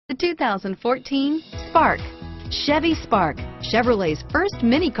The 2014 Spark. Chevy Spark, Chevrolet's first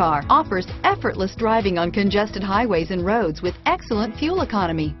mini car, offers effortless driving on congested highways and roads with excellent fuel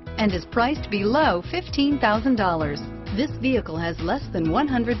economy and is priced below $15,000. This vehicle has less than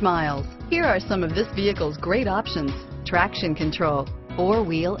 100 miles. Here are some of this vehicle's great options: traction control,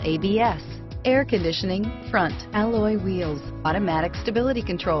 four-wheel ABS, air conditioning, front alloy wheels, automatic stability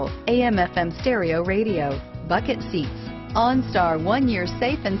control, AM/FM stereo radio, bucket seats, OnStar 1-year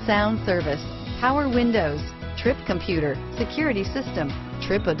safe and sound service, power windows, trip computer, security system,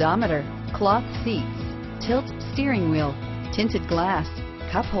 trip odometer, cloth seats, tilt steering wheel, tinted glass,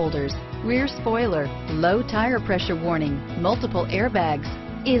 cup holders, rear spoiler, low tire pressure warning, multiple airbags.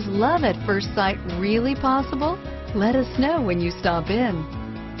 Is love at first sight really possible? Let us know when you stop in.